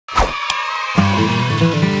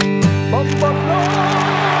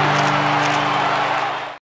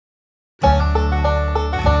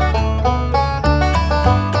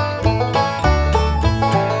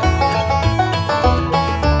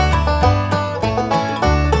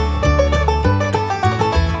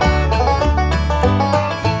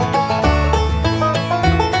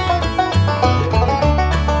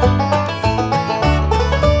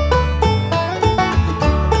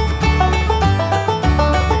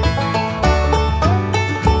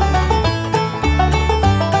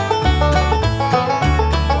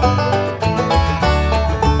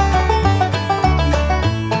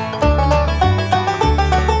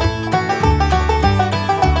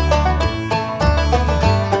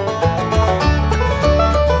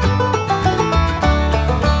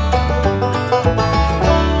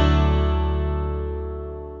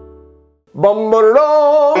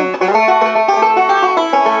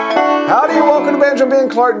Howdy, welcome to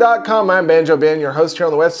BanjoBenClark.com. I'm Banjo Ben, your host here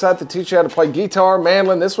on the website to teach you how to play guitar,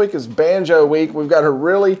 mandolin. This week is Banjo Week. We've got a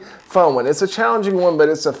really fun one. It's a challenging one, but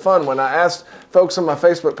it's a fun one. I asked folks on my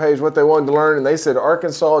Facebook page what they wanted to learn, and they said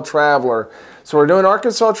Arkansas Traveler. So we're doing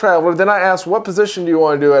Arkansas Traveler. Then I asked, what position do you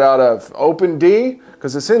want to do it out of? Open D,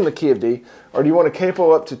 because it's in the key of D, or do you want to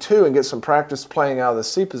capo up to 2 and get some practice playing out of the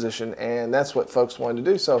C position? And that's what folks wanted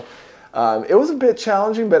to do. So it was a bit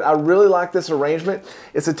challenging, but I really like this arrangement.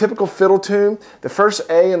 It's a typical fiddle tune. The first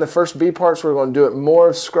A and the first B parts, we're going to do it more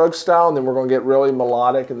of Scruggs style, and then we're going to get really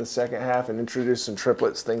melodic in the second half and introduce some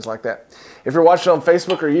triplets, things like that. If you're watching on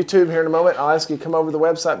Facebook or YouTube here in a moment, I'll ask you to come over to the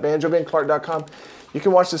website, BanjoBenClark.com. You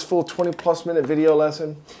can watch this full 20+ minute video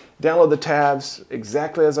lesson. Download the tabs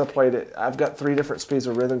exactly as I played it. I've got 3 different speeds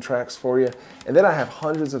of rhythm tracks for you, and then I have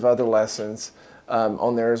hundreds of other lessons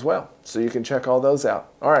on there as well, so you can check all those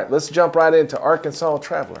out. All right, let's jump right into Arkansas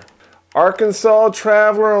Traveler. Arkansas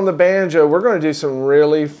Traveler on the banjo. We're going to do some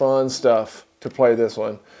really fun stuff to play this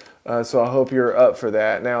one, so I hope you're up for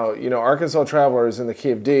that. Now, you know, Arkansas Traveler is in the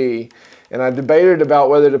key of D, and I debated about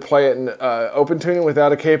whether to play it in open tuning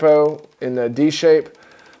without a capo in the D shape,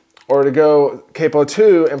 or to go capo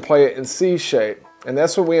 2 and play it in C shape. And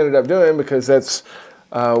that's what we ended up doing, because that's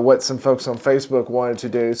what some folks on Facebook wanted to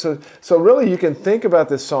do. So really you can think about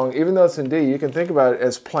this song, even though it's in D, you can think about it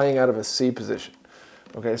as playing out of a C position.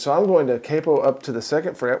 Okay, so I'm going to capo up to the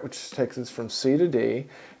 2nd fret, which takes us from C to D, and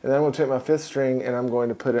then I'm going to take my 5th string and I'm going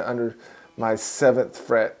to put it under my 7th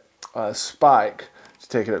fret spike to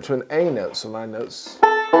take it up to an A note. So my notes,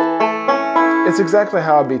 it's exactly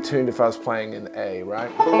how I'd be tuned if I was playing in A,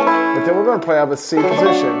 right? But then we're going to play out of a C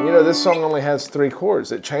position. You know, this song only has 3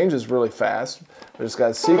 chords. It changes really fast. But it's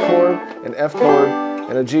got a C chord, an F chord,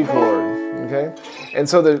 and a G chord, okay? And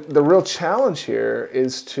so the real challenge here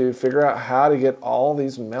is to figure out how to get all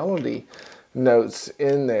these melody notes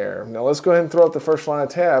in there. Now let's go ahead and throw out the first line of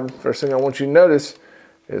tab. First thing I want you to notice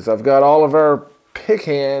is I've got all of our pick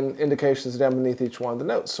hand indications down beneath each one of the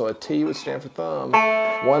notes. So a T would stand for thumb,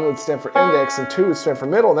 1 would stand for index, and 2 would stand for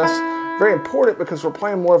middle. And that's very important because we're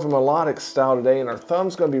playing more of a melodic style today, and our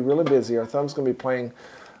thumb's going to be really busy. Our thumb's going to be playing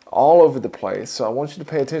all over the place. So I want you to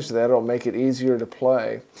pay attention to that. It'll make it easier to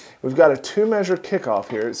play. We've got a 2-measure kickoff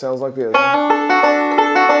here. It sounds like this.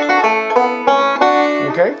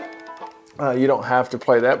 Okay? You don't have to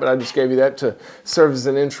play that, but I just gave you that to serve as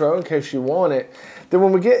an intro in case you want it. Then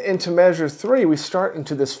when we get into measure 3, we start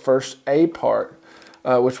into this first A part,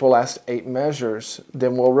 which will last 8 measures.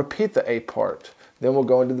 Then we'll repeat the A part. Then we'll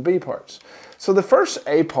go into the B parts. So the first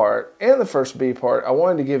A part and the first B part, I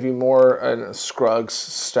wanted to give you more a Scruggs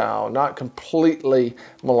style, not completely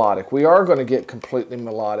melodic. We are going to get completely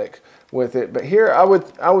melodic with it, but here I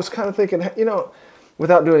was kind of thinking, you know,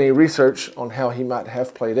 without doing any research on how he might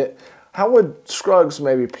have played it, how would Scruggs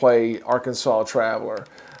maybe play Arkansas Traveler?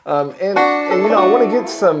 And you know, I want to get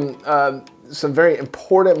some very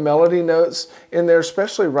important melody notes in there,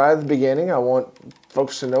 especially right at the beginning. I want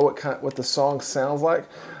folks to know what the song sounds like.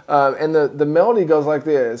 And the melody goes like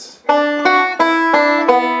this.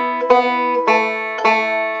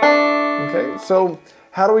 Okay, so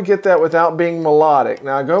how do we get that without being melodic?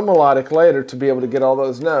 Now I go melodic later to be able to get all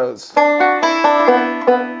those notes.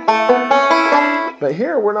 But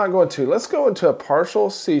here we're not going to. Let's go into a partial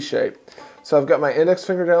C shape. So I've got my index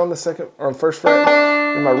finger down on the 2nd or 1st fret,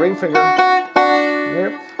 and my ring finger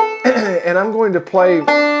here, and I'm going to play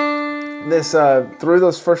this through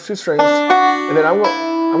those first 2 strings, and then I'm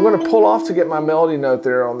going to pull off to get my melody note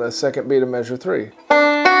there on the 2nd beat of measure 3.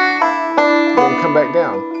 Then come back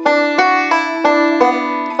down.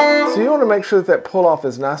 So you want to make sure that pull off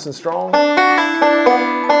is nice and strong,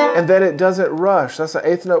 and that it doesn't rush. That's an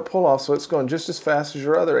 8th note pull off, so it's going just as fast as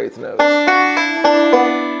your other 8th notes.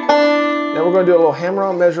 Now we're going to do a little hammer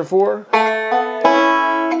on measure 4.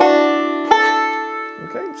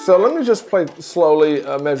 Okay, so let me just play slowly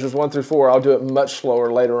measures 1 through 4. I'll do it much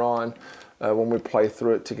slower later on when we play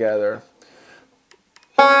through it together.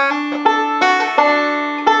 Now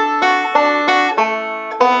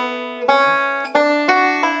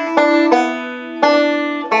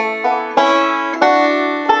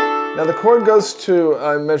the chord goes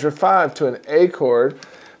to measure 5 to an A chord,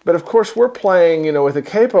 but of course we're playing, with a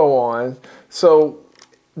capo on. So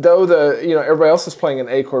though everybody else is playing an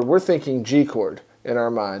A chord, we're thinking G chord in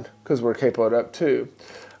our mind because we're capoed up too.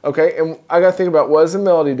 Okay, and I got to think about what is the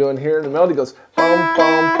melody doing here. And the melody goes bum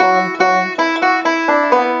bum bum bum.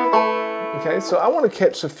 Okay, so I want to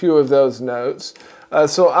catch a few of those notes.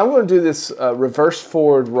 So I'm going to do this reverse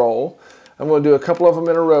forward roll. I'm going to do a couple of them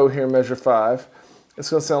in a row here, measure 5.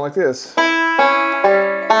 It's going to sound like this.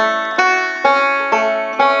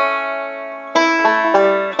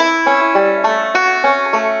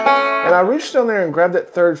 And I reached down there and grabbed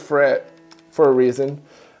that 3rd fret for a reason.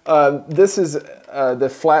 This is the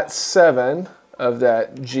flat 7 of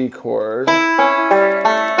that G chord.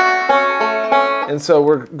 And so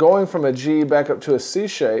we're going from a G back up to a C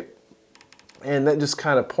shape, and that just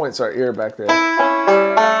kind of points our ear back there.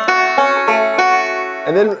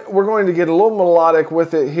 And then we're going to get a little melodic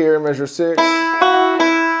with it here, measure 6. So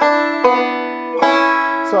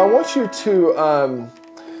I want you to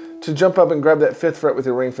jump up and grab that 5th fret with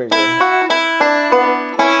your ring finger.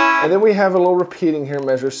 And then we have a little repeating here,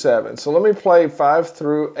 measure 7. So let me play 5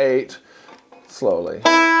 through 8 slowly.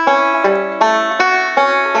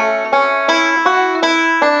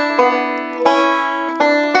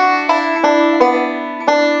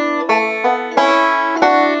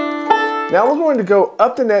 Now we're going to go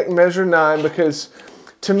up the neck, measure 9, because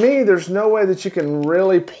to me there's no way that you can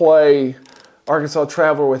really play Arkansas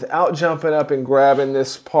Traveler without jumping up and grabbing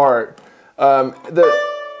this part. The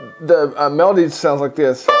melody sounds like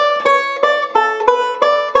this.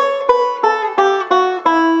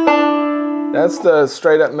 That's the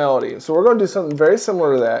straight up melody. So we're going to do something very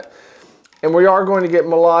similar to that. And we are going to get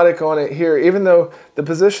melodic on it here, even though the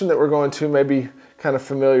position that we're going to may be kind of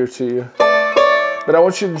familiar to you. But I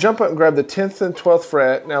want you to jump up and grab the 10th and 12th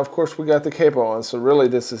fret. Now, of course, we got the capo on, so really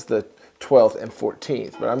this is the 12th and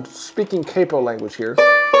 14th. But I'm speaking capo language here.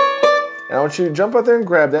 And I want you to jump up there and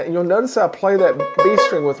grab that, and you'll notice I play that B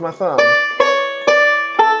string with my thumb.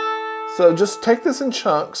 So just take this in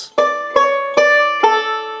chunks.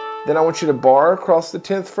 Then I want you to bar across the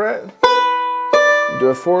 10th fret, do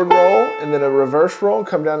a forward roll, and then a reverse roll, and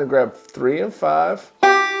come down and grab 3 and 5.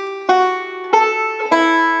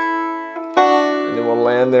 And then we'll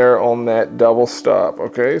land there on that double stop,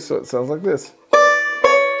 okay? So it sounds like this.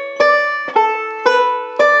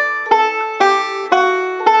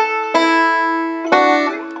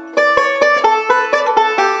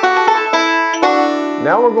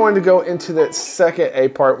 Now we're going to go into that second A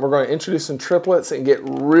part. We're going to introduce some triplets and get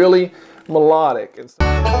really melodic.